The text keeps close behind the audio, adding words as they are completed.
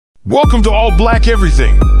Welcome to All Black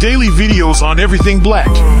Everything, daily videos on everything black.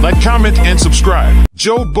 Like, comment, and subscribe.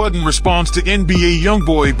 Joe Budden responds to NBA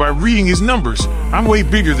Youngboy by reading his numbers. I'm way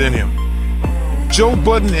bigger than him. Joe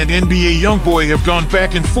Budden and NBA Youngboy have gone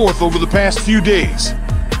back and forth over the past few days.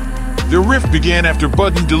 Their rift began after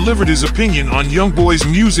Budden delivered his opinion on Youngboy's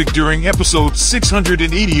music during episode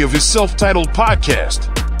 680 of his self-titled podcast.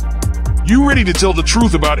 "You ready to tell the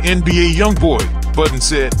truth about NBA Youngboy?" Budden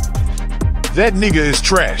said. "That nigga is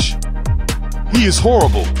trash. He is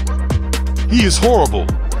horrible. He is horrible.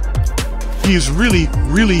 He is really,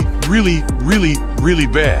 really, really, really, really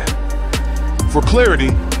bad." For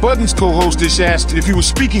clarity, Budden's co-host is asked if he was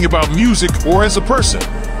speaking about music or as a person.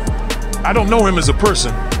 "I don't know him as a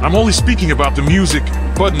person. I'm only speaking about the music,"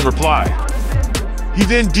 Budden replied. He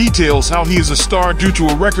then details how he is a star due to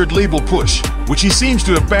a record label push, which he seems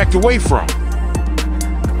to have backed away from.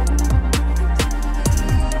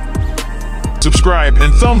 Subscribe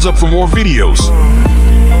and thumbs up for more videos.